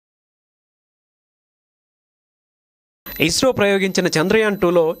ఇస్రో ప్రయోగించిన చంద్రయాన్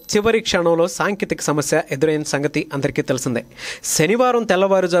 2లో చివరి క్షణంలో సాంకేతిక సమస్య ఎదురైన సంగతి అందరికీ తెలిసిందే. శనివారం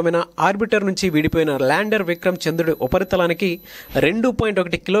తెల్లవారుజామున ఆర్బిటర్ నుంచి విడిపోయిన ల్యాండర్ విక్రమ్ చంద్రుడి ఉపరితలానికి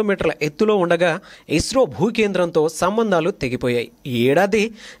 2.1 కిలోమీటర్ల ఎత్తులో ఉండగా ఇస్రో భూకేంద్రంతో సంబంధాలు తెగిపోయాయి. ఈ ఏడాది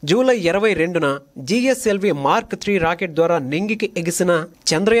జూలై 22న జిఎస్ఎల్వి మార్క్ 3 రాకెట్ ద్వారా నింగికి ఎగిసిన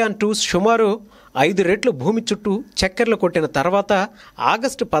చంద్రయాన్ 2 సుమారు 5 రెట్లు భూమి చుట్టూ చక్కర్లు కొట్టిన తర్వాత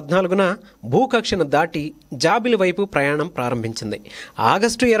ఆగస్టు 14న భూకక్షను దాటి జాబిలి వైపు ప్రయాణం ప్రారంభించింది.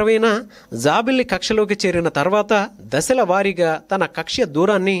 ఆగస్టు 20న జాబిలి కక్షలోకి చేరిన తర్వాత దశల వారీగా తన కక్ష్య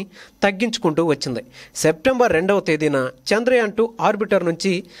దూరాన్ని తగ్గించుకుంటూ వచ్చింది. సెప్టెంబర్ 2వ తేదీన చంద్రయాన్ 2 ఆర్బిటర్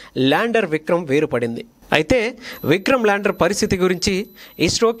నుంచి ల్యాండర్ విక్రమ్ వేరుపడింది. అయితే విక్రమ్ ల్యాండర్ పరిస్థితి గురించి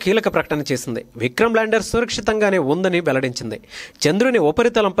ఇస్రో కీలక ప్రకటన చేసింది. విక్రమ్ ల్యాండర్ సురక్షితంగానే ఉందని వెల్లడించింది. చంద్రుని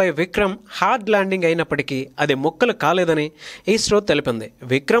ఉపరితలంపై విక్రమ్ హార్డ్ ల్యాండింగ్ అయినప్పటికీ అది ముక్కలు కాలేదని ఇస్రో తెలిపింది.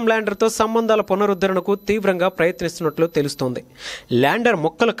 విక్రమ్ ల్యాండర్తో సంబంధాల పునరుద్ధరణకు తీవ్రంగా ప్రయత్నిస్తున్నట్లు తెలుస్తోంది. ల్యాండర్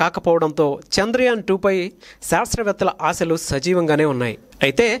ముక్కలు కాకపోవడంతో చంద్రయాన్ 2పై శాస్త్రవేత్తల ఆశలు సజీవంగానే ఉన్నాయి.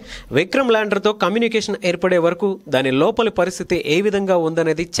 అయితే విక్రమ్ ల్యాండర్తో కమ్యూనికేషన్ ఏర్పడే వరకు దాని లోపలి పరిస్థితి ఏ విధంగా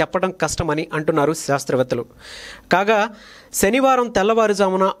ఉందనేది చెప్పడం కష్టమని అంటున్నారు శాస్త్రవేత్తలు. కాగా శనివారం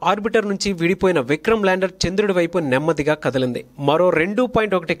తెల్లవారుజామున ఆర్బిటర్ నుంచి విడిపోయిన విక్రమ్ ల్యాండర్ చంద్రుడి వైపు నెమ్మదిగా కదిలింది. మరో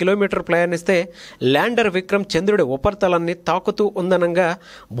 2.1 కిలోమీటర్ ప్రయాణిస్తే ల్యాండర్ విక్రమ్ చంద్రుడి ఉపరితలాన్ని తాకుతూ ఉందనంగా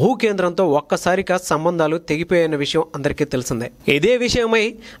భూకేంద్రంతో ఒక్కసారిగా సంబంధాలు తెగిపోయిన విషయం అందరికీ తెలిసిందే. ఇదే విషయమై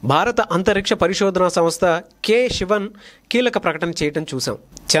భారత అంతరిక్ష పరిశోధనా సంస్థ శివన్ కీలక ప్రకటన చేయడం చూశాం.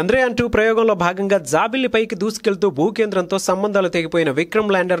 చంద్రయాన్ 2 ప్రయోగంలో భాగంగా జాబిల్లిపైకి దూసుకెళ్తూ భూకేంద్రంతో సంబంధాలు తెగిపోయిన విక్రమ్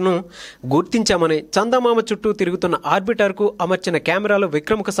ల్యాండర్ను గుర్తించామని, చందమామ చుట్టూ తిరుగుతున్న ఆర్బిటర్కు అమర్చిన కెమెరాలు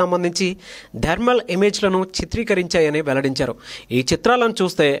విక్రమ్కు సంబంధించి థర్మల్ ఇమేజ్లను చిత్రీకరించాయని వెల్లడించారు. ఈ చిత్రాలను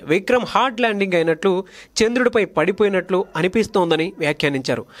చూస్తే విక్రమ్ హార్డ్ ల్యాండింగ్ అయినట్లు, చంద్రుడిపై పడిపోయినట్లు అనిపిస్తోందని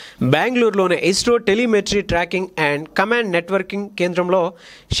వ్యాఖ్యానించారు. బెంగళూరులోని ISRO telemetry tracking and command networking కేంద్రంలో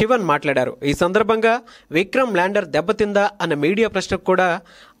శివన్ మాట్లాడారు. ఈ సందర్భంగా విక్రమ్ ల్యాండర్ దెబ్బతిందా అన్న మీడియా ప్రశ్నకు కూడా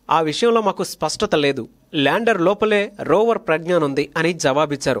ఆ విషయంలో మాకు స్పష్టత లేదు, ల్యాండర్ లోపలే రోవర్ ప్రజ్ఞాన్ ఉంది అని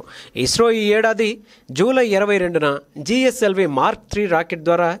జవాబిచ్చారు. ఇస్రో ఈ ఏడాది జూలై 22న జిఎస్ఎల్వి మార్క్ 3 రాకెట్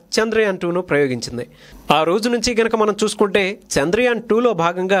ద్వారా చంద్రయాన్ 2ను ప్రయోగించింది. ఆ రోజు నుంచి గనక మనం చూసుకుంటే చంద్రయాన్ 2లో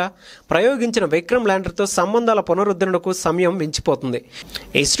భాగంగా ప్రయోగించిన విక్రమ్ ల్యాండర్తో సంబంధాల పునరుద్ధరణకు సమయం మించిపోతుంది.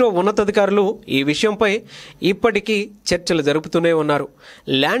 ఇస్రో ఉన్నతాధికారులు ఈ విషయంపై ఇప్పటికీ చర్చలు జరుపుతూనే ఉన్నారు.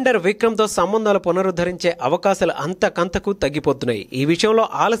 ల్యాండర్ విక్రమ్తో సంబంధాలు పునరుద్ధరించే అవకాశాలు అంతకంతకు తగ్గిపోతున్నాయి. ఈ విషయంలో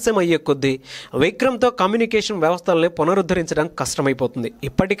ఆలస్యం అయ్యే కొద్దీ విక్రమ్తో కమ్యూనికేషన్ వ్యవస్థల్ని పునరుద్ధరించడం కష్టమైపోతుంది.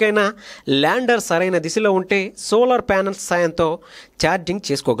 ఇప్పటికైనా ల్యాండర్ సరైన దిశలో ఉంటే సోలార్ ప్యానెల్స్ సాయంతో ఛార్జింగ్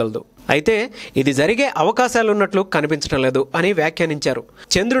చేసుకోగలదు. అయితే ఇది జరిగే అవకాశాలున్నట్లు కనిపించడం లేదు అని వ్యాఖ్యానించారు.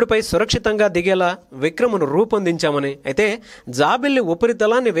 చంద్రుడిపై సురక్షితంగా దిగేలా విక్రమ్ను రూపొందించామని, అయితే జాబిల్లి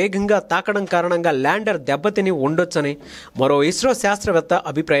ఉపరితలాన్ని వేగంగా తాకడం కారణంగా ల్యాండర్ దెబ్బతిని ఉండొచ్చని మరో ఇస్రో శాస్త్రవేత్త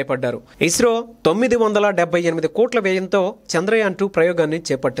అభిప్రాయపడ్డారు. ఇస్రో 978 కోట్ల వ్యయంతో చంద్రయాన్ 2 ప్రయోగాన్ని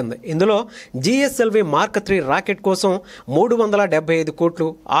చేపట్టింది. ఇందులో జిఎస్ఎల్వి మార్క్ 3 రాకెట్ కోసం 375 కోట్లు,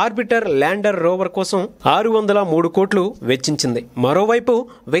 ఆర్బిటర్ ల్యాండర్ రోవర్ కోసం 603 కోట్లు వెచ్చించింది. మరోవైపు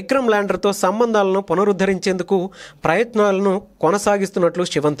విక్రమ్ ల్యాండర్తో సంబంధాలను పునరుద్ధరించేందుకు ప్రయత్నాలను కొనసాగిస్తున్నట్లు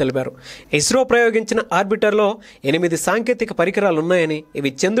శివన్ తెలిపారు. ఇస్రో ప్రయోగించిన ఆర్బిటర్లో 8 సాంకేతిక పరికరాలున్నాయని, ఇవి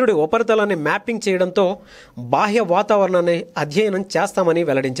చంద్రుడి ఉపరితలాన్ని మ్యాపింగ్ చేయడంతో బాహ్య వాతావరణాన్ని అధ్యయనం చేస్తామని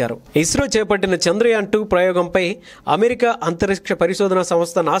వెల్లడించారు. ఇస్రో చేపట్టిన చంద్రయాన్ 2 ప్రయోగంపై అమెరికా అంతరిక్ష పరిశోధనా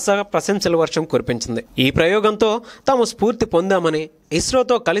సంస్థ నాసా ప్రశంసల వర్షం కురిపించింది. ఈ ప్రయోగంతో తాము స్ఫూర్తి పొందామని,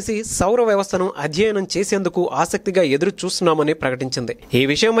 ఇస్రోతో కలిసి సౌర వ్యవస్థను అధ్యయనం చేసేందుకు ఆసక్తిగా ఎదురు చూస్తున్నామని ప్రకటించింది. ఈ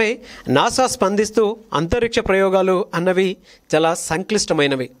విషయమై నాసా స్పందిస్తూ అంతరిక్ష ప్రయోగాలు అన్నవి చాలా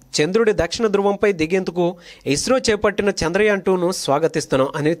సంక్లిష్టమైనవి. చంద్రుడి దక్షిణ ధ్రువంపై దిగేందుకు ఇస్రో చేపట్టిన చంద్రయాన్ 2ను స్వాగతిస్తున్నాం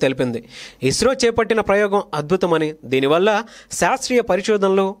అని తెలిపింది. ఇస్రో చేపట్టిన ప్రయోగం అద్భుతమని, దీనివల్ల శాస్త్రీయ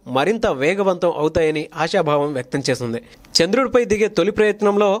పరిశోధనలు మరింత వేగవంతం అవుతాయని ఆశాభావం వ్యక్తం చేసింది. చంద్రుడిపై దిగే తొలి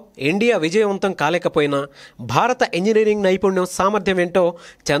ప్రయత్నంలో ఇండియా విజయవంతం కాలేకపోయినా భారత ఇంజనీరింగ్ నైపుణ్యం, సామర్థ్యం ఏంటో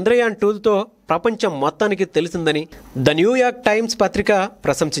చంద్రయాన్ 2తో ప్రపంచం మొత్తానికి తెలిసిందని ద న్యూయార్క్ టైమ్స్ పత్రిక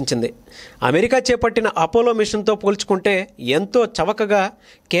ప్రశంసించింది. అమెరికా చేపట్టిన అపోలో మిషన్తో పోల్చుకుంటే ఎంతో చవకగా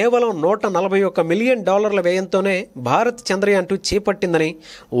కేవలం $141 మిలియన్ వ్యయంతోనే భారత్ చంద్రయాన్ 2 చేపట్టిందని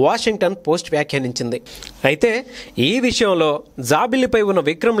వాషింగ్టన్ పోస్ట్ వ్యాఖ్యానించింది. అయితే ఈ విషయంలో జాబిల్లిపై ఉన్న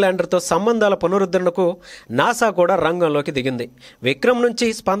విక్రమ్ ల్యాండర్తో సంబంధాల పునరుద్ధరణకు నాసా కూడా రంగంలోకి దిగింది. విక్రమ్ నుంచి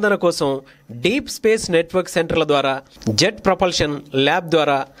స్పందన కోసం డీప్ స్పేస్ నెట్వర్క్ సెంటర్ల ద్వారా, జెట్ ప్రొపల్షన్ ల్యాబ్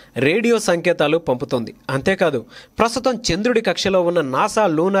ద్వారా రేడియో సంకేత సంకేతాలు పంపుతోంది. అంతేకాదు ప్రస్తుతం చంద్రుడి కక్షలో ఉన్న నాసా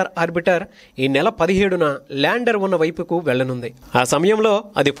లూనార్ ఆర్బిటర్ ఈ నెల 17న ల్యాండర్ ఉన్న వైపుకు వెళ్లనుంది. ఆ సమయంలో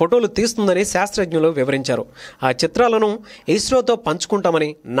అది ఫోటోలు తీస్తుందని శాస్త్రజ్ఞులు వివరించారు. ఆ చిత్రాలను ఇస్రోతో పంచుకుంటామని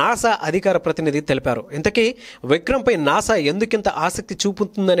నాసా అధికార ప్రతినిధి తెలిపారు. ఇంతకీ విక్రమ్పై నాసా ఎందుకింత ఆసక్తి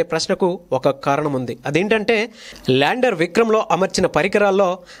చూపుతుందనే ప్రశ్నకు ఒక కారణం ఉంది. అదేంటంటే ల్యాండర్ విక్రమ్లో అమర్చిన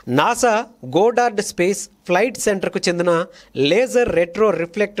పరికరాల్లో నాసా గోడార్డ్ స్పేస్ ఫ్లైట్ సెంటర్కు చెందిన లేజర్ రెట్రో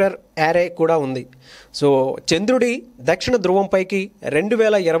రిఫ్లెక్టర్ యారే కూడా ఉంది. సో చంద్రుడి దక్షిణ ధ్రువంపైకి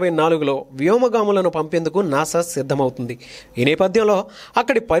 2024లో వ్యోమగాములను పంపేందుకు నాసా సిద్ధమవుతుంది. ఈ నేపథ్యంలో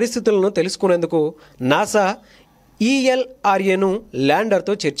అక్కడి పరిస్థితులను తెలుసుకునేందుకు నాసా ఈఎల్ఆర్ఏను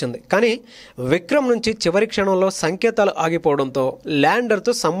ల్యాండర్తో చేర్చింది. కానీ విక్రమ్ నుంచి చివరి క్షణంలో సంకేతాలు ఆగిపోవడంతో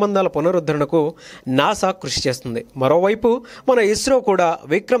ల్యాండర్తో సంబంధాల పునరుద్ధరణకు నాసా కృషి చేస్తుంది. మరోవైపు మన ఇస్రో కూడా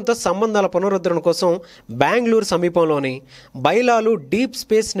విక్రమ్తో సంబంధాల పునరుద్ధరణ కోసం బెంగళూరు సమీపంలోని బైలాలు డీప్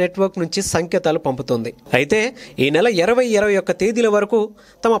స్పేస్ నెట్వర్క్ నుంచి సంకేతాలు పంపుతోంది. అయితే ఈ నెల 20-21 తేదీల వరకు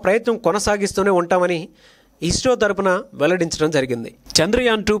తమ ప్రయత్నం కొనసాగిస్తూనే ఉంటామని ఇస్రో తరపున వెల్లడించడం జరిగింది.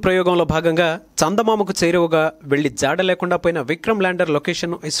 చంద్రయాన్ 2 ప్రయోగంలో భాగంగా చందమామకు చేరువగా వెళ్లి జాడ లేకుండా పోయిన విక్రమ్ ల్యాండర్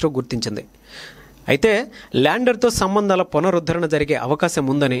లొకేషన్ను ఇస్రో గుర్తించింది. అయితే ల్యాండర్తో సంబంధాల పునరుద్ధరణ జరిగే అవకాశం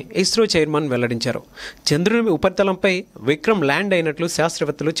ఉందని ఇస్రో చైర్మన్ వెల్లడించారు. చంద్రుని ఉపరితలంపై విక్రమ్ ల్యాండ్ అయినట్లు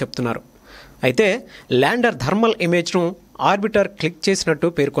శాస్త్రవేత్తలు చెప్తున్నారు. అయితే ల్యాండర్ థర్మల్ ఇమేజ్ను ఆర్బిటర్ క్లిక్ చేసినట్టు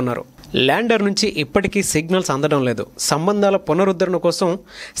పేర్కొన్నారు. ల్యాండర్ నుంచి ఇప్పటికీ సిగ్నల్స్ అందడం లేదు. సంబంధాల పునరుద్ధరణ కోసం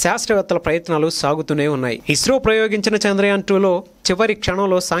శాస్త్రవేత్తల ప్రయత్నాలు సాగుతూనే ఉన్నాయి. ఇస్రో ప్రయోగించిన చంద్రయాన్ 2లో చివరి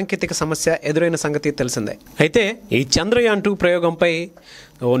క్షణంలో సాంకేతిక సమస్య ఎదురైన సంగతి తెలిసిందే. అయితే ఈ చంద్రయాన్ 2 ప్రయోగంపై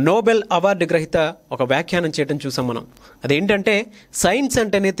నోబెల్ అవార్డు గ్రహీత ఒక వ్యాఖ్యానం చేయడం చూసాం మనం. అదేంటంటే సైన్స్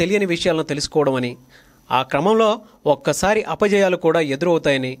అంటేనే తెలియని విషయాలను తెలుసుకోవడం అని. ఆ క్రమంలో ఒక్కసారి అపజయాలు కూడా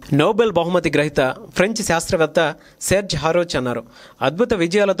ఎదురవుతాయని నోబెల్ బహుమతి గ్రహీత ఫ్రెంచ్ శాస్త్రవేత్త సెర్జ్ హారోచ్ అన్నారు. అద్భుత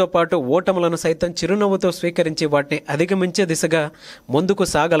విజయాలతో పాటు ఓటములను సైతం చిరునవ్వుతో స్వీకరించి వాటిని అధిగమించే దిశగా ముందుకు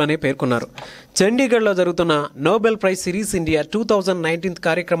సాగాలని పేర్కొన్నారు. చండీగఢ్లో జరుగుతున్న నోబెల్ ప్రైజ్ సిరీస్ ఇండియా 2019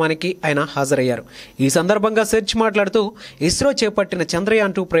 కార్యక్రమానికి ఆయన హాజరయ్యారు. ఈ సందర్భంగా సెర్జ్ మాట్లాడుతూ ఇస్రో చేపట్టిన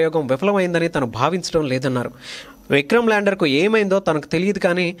చంద్రయాన్ 2 ప్రయోగం విఫలమైందని తను భావించడం లేదన్నారు. విక్రమ్ ల్యాండర్కు ఏమైందో తనకు తెలియదు,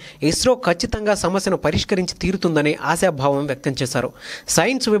 కానీ ఇస్రో ఖచ్చితంగా సమస్యను పరిష్కరించి తీరుతుందని ఆశాభావం వ్యక్తం చేశారు.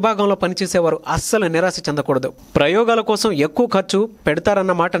 సైన్స్ విభాగంలో పనిచేసేవారు అస్సలు నిరాశ చెందకూడదు. ప్రయోగాల కోసం ఎక్కువ ఖర్చు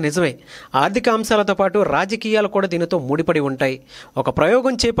పెడతారన్న మాట నిజమే. ఆర్థిక అంశాలతో పాటు రాజకీయాలు కూడా దీనితో ముడిపడి ఉంటాయి. ఒక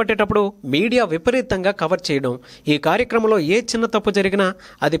ప్రయోగం చేపట్టేటప్పుడు మీడియా విపరీతంగా కవర్ చేయడం, ఈ కార్యక్రమంలో ఏ చిన్న తప్పు జరిగినా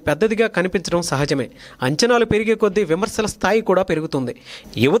అది పెద్దదిగా కనిపించడం సహజమే. అంచనాలు పెరిగే కొద్దీ విమర్శల స్థాయి కూడా పెరుగుతుంది.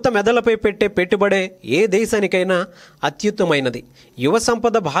 యువత మెదళ్లపై పెట్టే పెట్టుబడే ఏ దేశానికైనా అత్యుత్తమైనది. యువ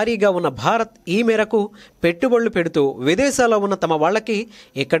సంపద భారీగా ఉన్న భారత్ ఈ మేరకు పెట్టుబడులు పెడుతూ విదేశాల్లో ఉన్న తమ వాళ్ళకి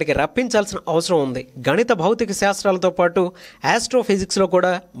ఇక్కడికి రప్పించాల్సిన అవసరం ఉంది. గణిత భౌతిక శాస్త్రాలతో పాటు ఆస్ట్రోఫిజిక్స్లో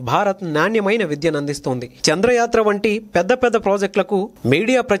కూడా భారత్ నాణ్యమైన విద్యను అందిస్తోంది. చంద్రయాత్ర వంటి పెద్ద పెద్ద ప్రాజెక్టులకు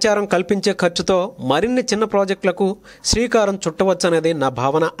మీడియా ప్రచారం కల్పించే ఖర్చుతో మరిన్ని చిన్న ప్రాజెక్టులకు శ్రీకారం చుట్టవచ్చనేది నా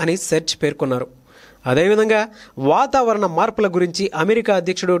భావన అని సెర్చ్ పేర్కొన్నారు. అదేవిధంగా వాతావరణ మార్పుల గురించి అమెరికా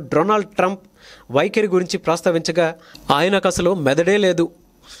అధ్యక్షుడు డొనాల్డ్ ట్రంప్ వైఖరి గురించి ప్రస్తావించగా ఆయనకు అసలు మెదడే లేదు,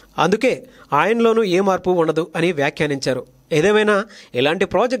 అందుకే ఆయనలోనూ ఏ మార్పు ఉండదు అని వ్యాఖ్యానించారు. ఏదేమైనా ఇలాంటి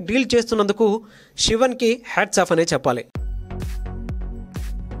ప్రాజెక్ట్ డీల్ చేస్తున్నందుకు శివన్కి హ్యాట్స్ ఆఫ్ అనే చెప్పాలి.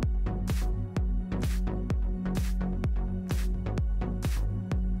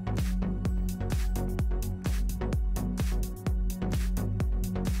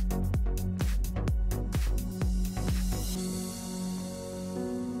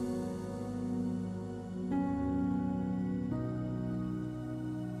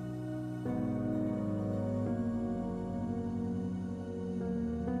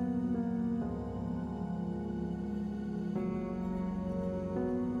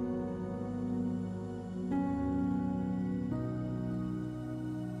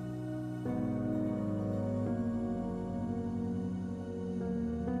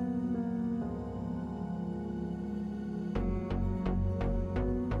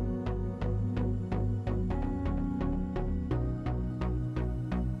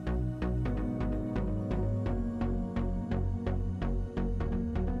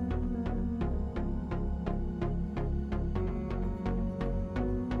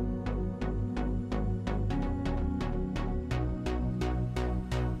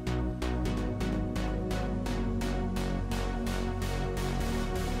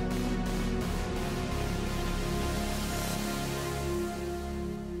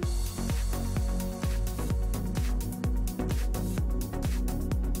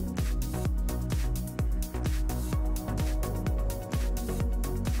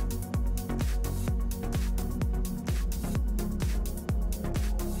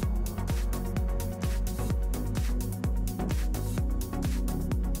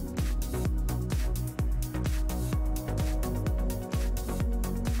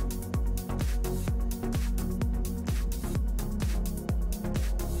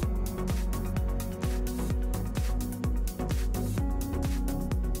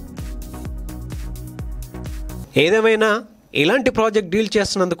 ఏదేమైనా ఇలాంటి ప్రాజెక్ట్ డీల్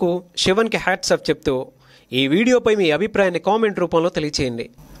చేస్తున్నందుకు శివన్కి హ్యాట్స్ ఆఫ్ చెప్తూ ఈ వీడియోపై మీ అభిప్రాయాన్ని కామెంట్ రూపంలో తెలియచేయండి.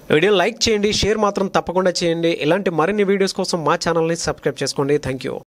 వీడియోని లైక్ చేయండి, షేర్ మాత్రం తప్పకుండా చేయండి. ఇలాంటి మరిన్ని వీడియోస్ కోసం మా ఛానల్ని సబ్స్క్రైబ్ చేసుకోండి. Thank you.